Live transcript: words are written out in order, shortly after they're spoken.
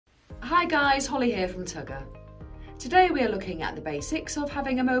Hi guys, Holly here from Tugger. Today we are looking at the basics of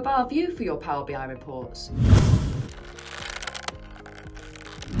having a mobile view for your Power BI reports.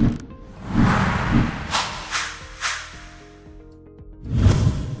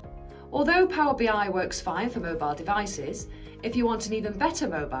 Although Power BI works fine for mobile devices, if you want an even better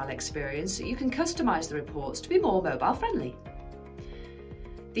mobile experience, you can customise the reports to be more mobile friendly.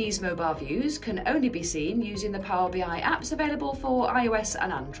 These mobile views can only be seen using the Power BI apps available for iOS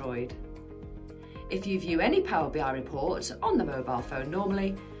and Android. If you view any Power BI report on the mobile phone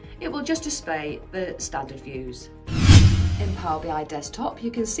normally, it will just display the standard views. In Power BI Desktop,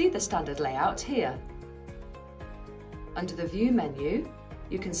 you can see the standard layout here. Under the View menu,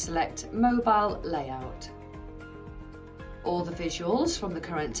 you can select Mobile Layout. All the visuals from the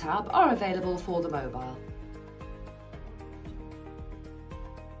current tab are available for the mobile.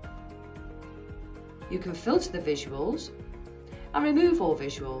 You can filter the visuals and remove all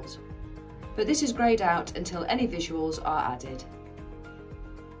visuals, but this is greyed out until any visuals are added.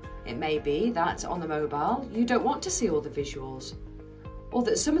 It may be that on the mobile you don't want to see all the visuals, or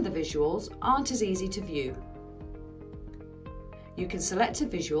that some of the visuals aren't as easy to view. You can select a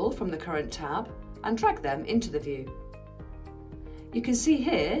visual from the current tab and drag them into the view. You can see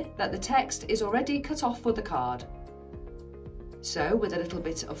here that the text is already cut off for the card. So with a little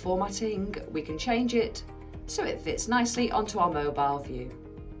bit of formatting, we can change it so it fits nicely onto our mobile view.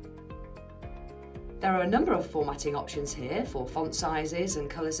 There are a number of formatting options here for font sizes and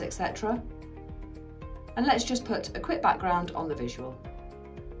colours, etc. And let's just put a quick background on the visual.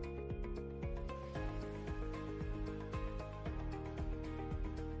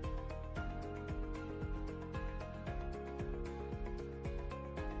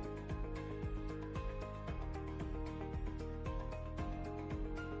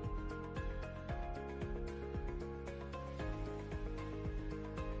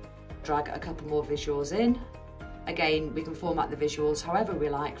 Drag a couple more visuals in. Again, we can format the visuals however we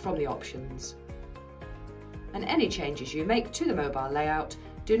like from the options. And any changes you make to the mobile layout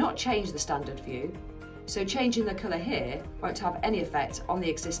do not change the standard view, so changing the colour here won't have any effect on the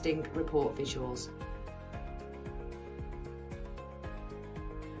existing report visuals.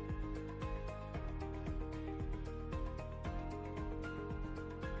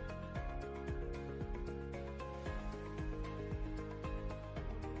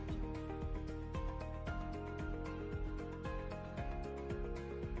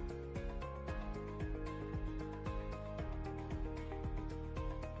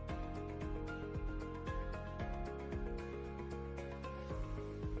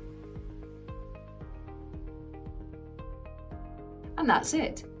 And that's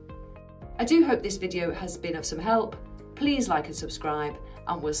it. I do hope this video has been of some help. Please like and subscribe,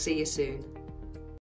 and we'll see you soon.